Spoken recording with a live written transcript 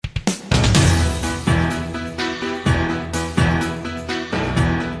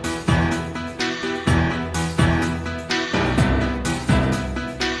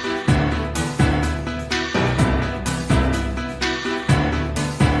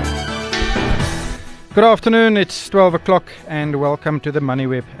Good afternoon, it's 12 o'clock and welcome to the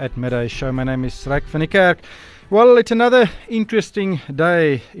MoneyWeb at Midday Show. My name is Ryk van die Kerk. Well, it's another interesting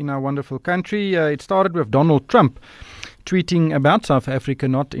day in our wonderful country. It started with Donald Trump tweeting about South Africa,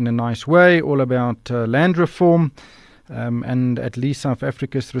 not in a nice way, all about land reform. And at least South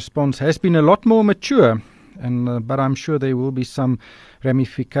Africa's response has been a lot more mature. But I'm sure there will be some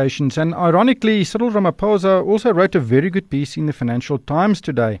ramifications. And ironically, Cyril Ramaphosa also wrote a very good piece in the Financial Times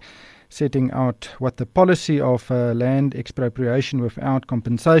today, setting out what the policy of land expropriation without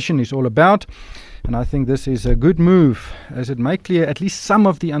compensation is all about. And I think this is a good move, as it may clear at least some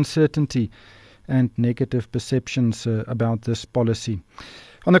of the uncertainty and negative perceptions about this policy.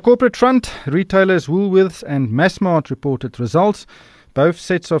 On the corporate front, retailers Woolworths and Massmart reported results. Both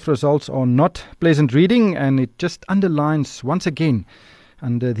sets of results are not pleasant reading, and it just underlines once again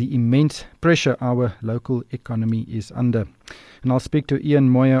under the immense pressure our local economy is under. And I'll speak to Ian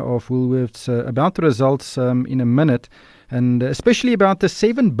Moyer of Woolworths about the results in a minute, and especially about the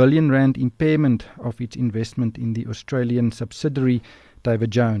 7 billion rand impairment of its investment in the Australian subsidiary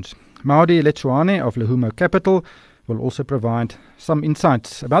David Jones. Maudi Letsuane of Lehumo Capital will also provide some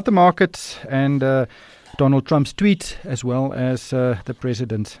insights about the markets and Donald Trump's tweets, as well as the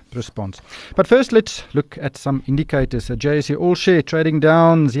president's response. But first, let's look at some indicators. JSE All Share trading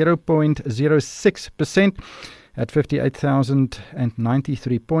down 0.06%. at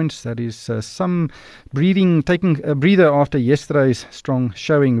 58,093 points. That is some taking a breather after yesterday's strong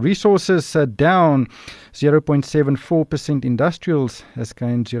showing. Resources down 0.74%. Industrials has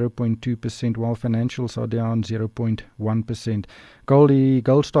gained 0.2%, while financials are down 0.1%.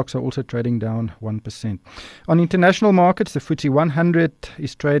 Gold stocks are also trading down 1%. On international markets, the FTSE 100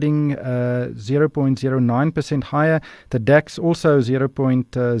 is trading 0.09% higher. The DAX also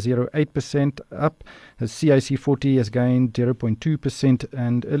 0.08% up. The CAC 40 has gained 0.2%,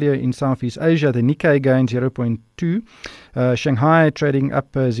 and earlier in Southeast Asia, the Nikkei gained 0.2%. Shanghai trading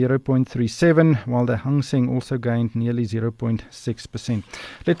up 0.37%, while the Hang Seng also gained nearly 0.6%.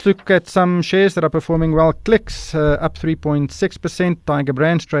 Let's look at some shares that are performing well. Clicks up 3.6%. Tiger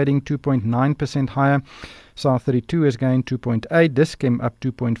Brands trading 2.9% higher. South32 has gained 2.8%. Dis-Chem up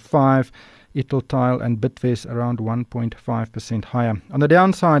 2.5%. Italtile and Bidvest around 1.5% higher. On the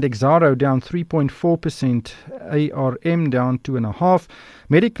downside, Exxaro down 3.4%, ARM down 2.5%,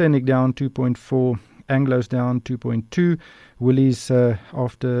 Mediclinic down 2.4%, Anglo's down 2.2%, Woolies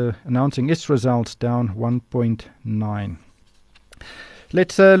after announcing its results down 1.9%.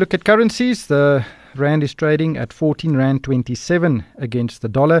 Let's look at currencies. The Rand is trading at 14 Rand 27 against the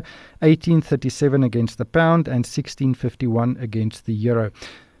dollar, 18.37 against the pound, and 16.51 against the euro.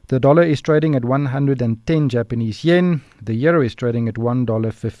 The dollar is trading at 110 Japanese yen. The euro is trading at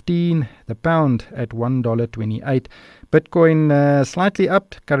 $1.15. The pound at $1.28. Bitcoin slightly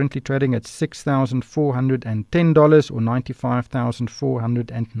up, currently trading at $6,410 or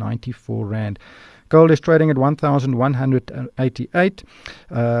 95,494 Rand. Gold is trading at 1,188.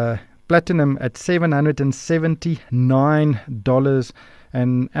 Platinum at $779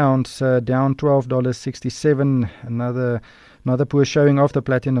 an ounce, down $12.67. Another poor showing of the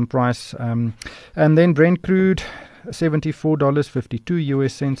platinum price. And then Brent crude, $74.52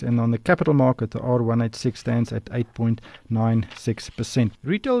 US cents, and on the capital market, the R186 stands at 8.96%.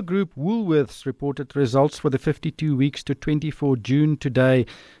 Retail group Woolworths reported results for the 52 weeks to 24 June today.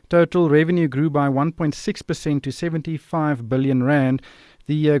 Total revenue grew by 1.6% to 75 billion rand.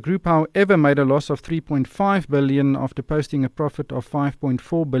 The group, however, made a loss of 3.5 billion after posting a profit of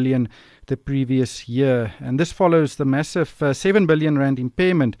 5.4 billion the previous year. And this follows the massive 7 billion rand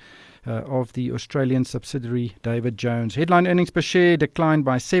impairment of the Australian subsidiary David Jones. Headline earnings per share declined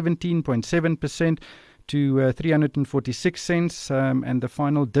by 17.7% to 346 cents, and the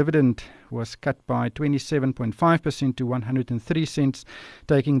final dividend was cut by 27.5% to 103 cents,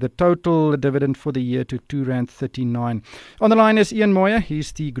 taking the total dividend for the year to 2.39 rand. On the line is Ian Moyer.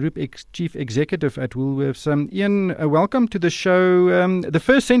 He's the Group Chief Executive at Woolworths. Ian, welcome to the show. The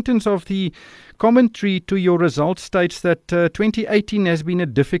first sentence of the commentary to your results states that 2018 has been a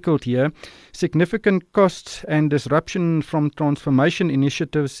difficult year. Significant costs and disruption from transformation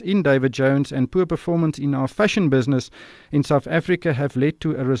initiatives in David Jones and poor performance in our fashion business in South Africa have led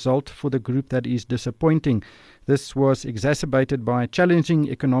to a result for the group that is disappointing. This was exacerbated by challenging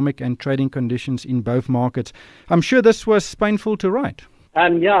economic and trading conditions in both markets. I'm sure this was painful to write.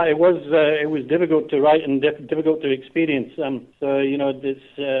 Yeah, it was difficult to write and difficult to experience. So you know,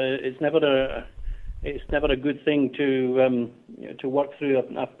 it's never a good thing to work through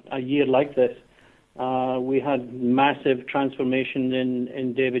a year like this. We had massive transformation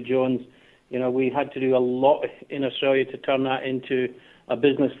in David Jones. You know, we had to do a lot in Australia to turn that into a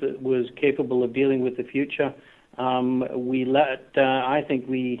business that was capable of dealing with the future. I think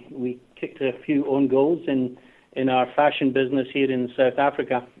we kicked a few own goals in our fashion business here in South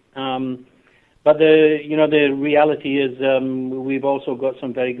Africa. But the reality is we've also got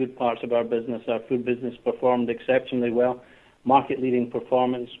some very good parts of our business. Our food business performed exceptionally well, market-leading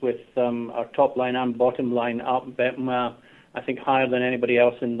performance with our top line and bottom line up, I think higher than anybody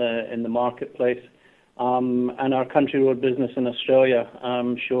else in the marketplace. And our Country Road business in Australia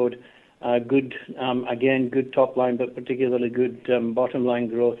showed good top line, but particularly good bottom line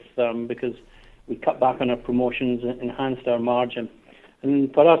growth because we cut back on our promotions and enhanced our margin.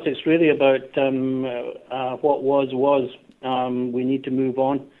 And for us, it's really about what was. We need to move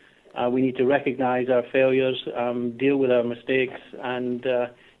on. We need to recognize our failures, deal with our mistakes, and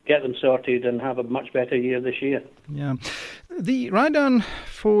get them sorted and have a much better year this year. Yeah. The write-down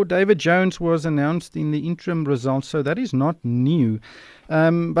for David Jones was announced in the interim results, so that is not new.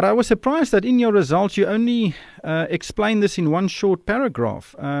 But I was surprised that in your results you only explain this in one short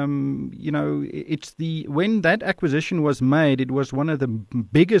paragraph. It's when that acquisition was made, it was one of the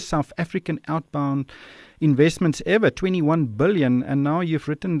biggest South African outbound investments ever, 21 billion, and now you've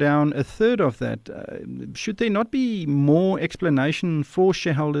written down a third of that. Should there not be more explanation for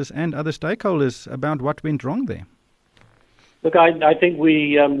shareholders and other stakeholders about what went wrong there? Look, I think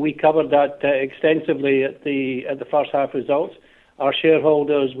we covered that extensively at the first half results. Our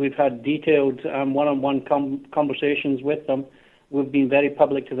shareholders, we've had detailed one-on-one conversations with them. We've been very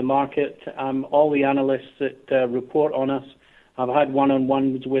public to the market. All the analysts that report on us have had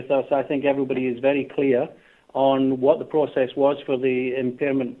one-on-ones with us. I think everybody is very clear on what the process was for the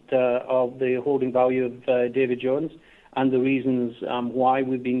impairment of the holding value of David Jones and the reasons why.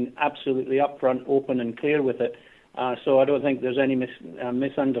 We've been absolutely upfront, open and clear with it. So I don't think there's any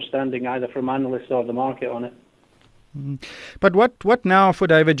misunderstanding either from analysts or the market on it. But what now for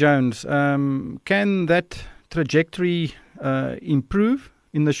David Jones? Can that trajectory improve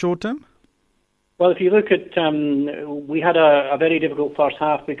in the short term? Well, if you look at, we had a very difficult first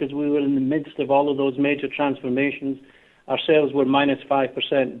half because we were in the midst of all of those major transformations. Our sales were minus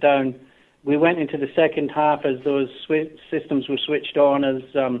 5% down. We went into the second half as those systems were switched on, as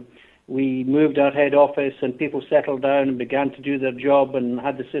we moved our head office and people settled down and began to do their job and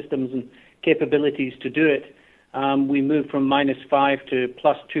had the systems and capabilities to do it. We moved from minus 5 to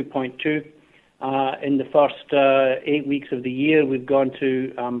plus 2.2. In the first 8 weeks of the year, we've gone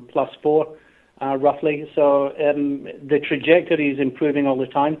to plus 4, roughly. So the trajectory is improving all the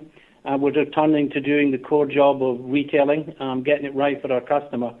time. We're returning to doing the core job of retailing, getting it right for our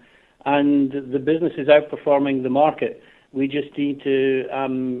customer. And the business is outperforming the market. We just need to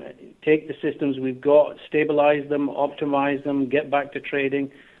take the systems we've got, stabilize them, optimize them, get back to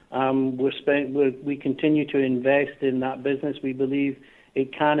trading. We continue to invest in that business. We believe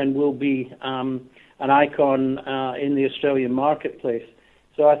it can and will be an icon in the Australian marketplace.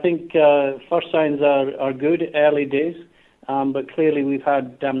 So I think first signs are good, early days, but clearly we've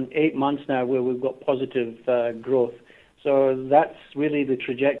had 8 months now where we've got positive growth. So that's really the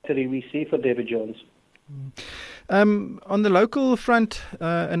trajectory we see for David Jones. On the local front,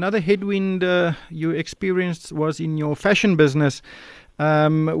 another headwind you experienced was in your fashion business.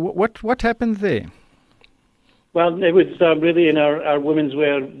 What happened there? Well, it was really in our women's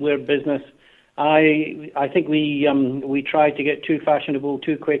wear business. I think we tried to get too fashionable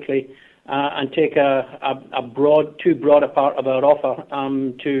too quickly and take too broad a part of our offer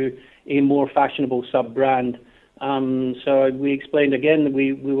to a more fashionable sub-brand. So we explained again that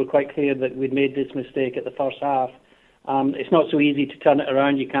we were quite clear that we'd made this mistake at the first half. It's not so easy to turn it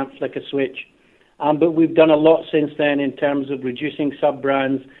around. You can't flick a switch. But we've done a lot since then in terms of reducing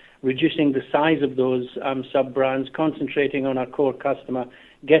sub-brands, reducing the size of those sub-brands, concentrating on our core customer,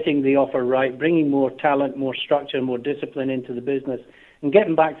 getting the offer right, bringing more talent, more structure, more discipline into the business, and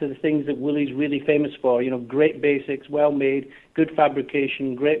getting back to the things that Woolie's really famous for, great basics, well-made, good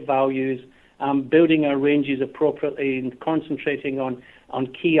fabrication, great values, building our ranges appropriately and concentrating on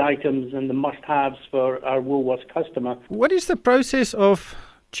key items and the must-haves for our Woolworths customer. What is the process of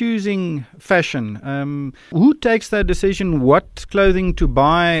choosing fashion? Who takes that decision, what clothing to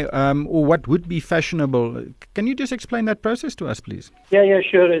buy, or what would be fashionable? Can you just explain that process to us, please? Yeah,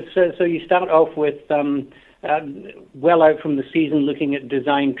 sure. So you start off with, well out from the season, looking at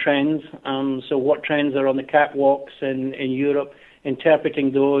design trends. So what trends are on the catwalks in Europe,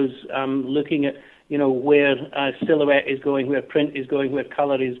 interpreting those, looking at, where silhouette is going, where print is going, where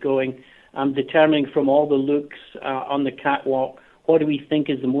color is going, determining from all the looks on the catwalk, what do we think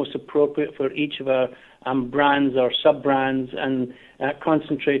is the most appropriate for each of our brands or sub-brands, and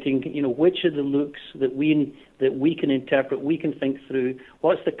concentrating, which are the looks that we can interpret, we can think through.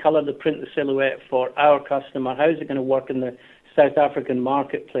 What's the colour, the print, the silhouette for our customer? How is it going to work in the South African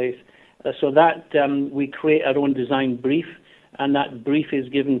marketplace? So that we create our own design brief, and that brief is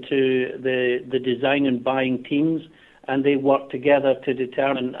given to the design and buying teams, and they work together to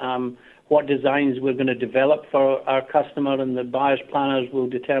determine what designs we're going to develop for our customer, and the buyers planners will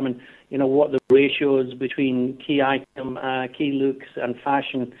determine, what the ratios between key item, key looks and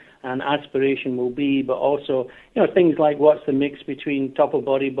fashion and aspiration will be, but also, things like what's the mix between top of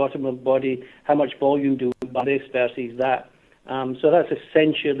body, bottom of body, how much volume do we buy this versus that. So that's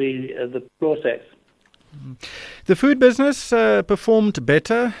essentially the process. The food business performed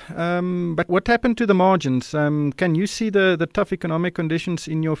better, but what happened to the margins? Can you see the tough economic conditions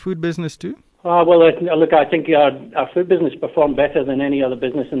in your food business too? Well, look, I think our food business performed better than any other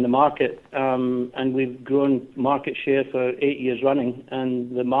business in the market, and we've grown market share for 8 years running,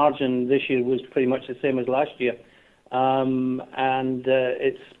 and the margin this year was pretty much the same as last year, and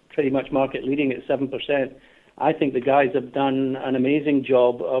it's pretty much market leading at 7%. I think the guys have done an amazing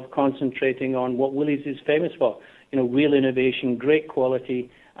job of concentrating on what Woolies is famous for, real innovation, great quality,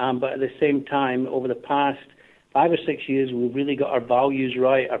 but at the same time, over the past 5 or 6 years, we've really got our values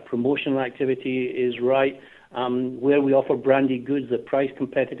right, our promotional activity is right, where we offer branded goods, they're price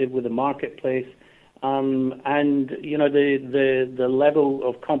competitive with the marketplace, and, the level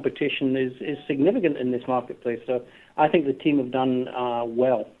of competition is significant in this marketplace. So I think the team have done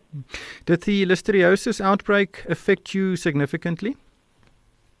well. Did the listeriosis outbreak affect you significantly?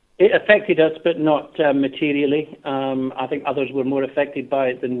 It affected us, but not materially. I think others were more affected by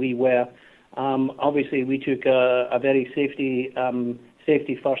it than we were. Obviously, we took a very safety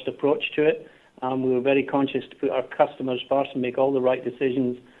first approach to it. We were very conscious to put our customers first and make all the right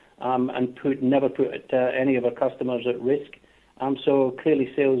decisions, and never put any of our customers at risk. So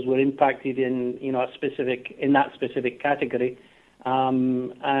clearly, sales were impacted in that specific category. But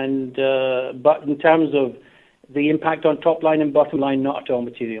in terms of the impact on top line and bottom line, not at all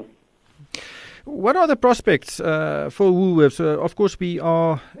material. What are the prospects for Woolworths? Of course, we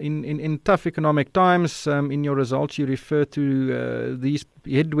are in tough economic times. In your results, you refer to these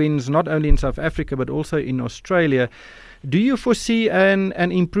headwinds not only in South Africa but also in Australia. Do you foresee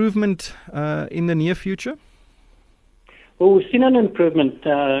an improvement in the near future? Well, we've seen an improvement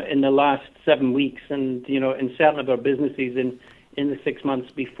in the last 7 weeks, and in certain of our businesses in the 6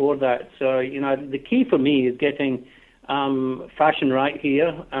 months before that. So, the key for me is getting fashion right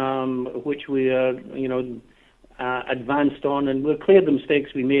here, which we are, advanced on, and we've cleared the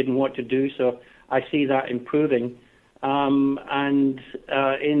mistakes we made and what to do. So I see that improving. And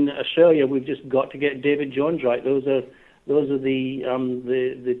in Australia, we've just got to get David Jones right. Those are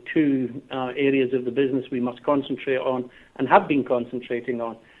the two areas of the business we must concentrate on and have been concentrating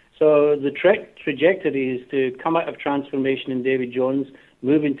on. So the trajectory is to come out of transformation in David Jones,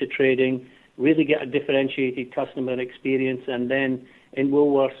 move into trading, really get a differentiated customer experience, and then in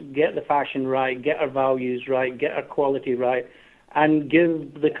Woolworths, get the fashion right, get our values right, get our quality right, and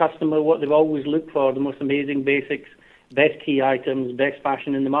give the customer what they've always looked for, the most amazing basics, best key items, best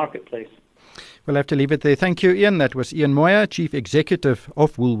fashion in the marketplace. We'll have to leave it there. Thank you, Ian. That was Ian Moyer, Chief Executive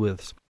of Woolworths.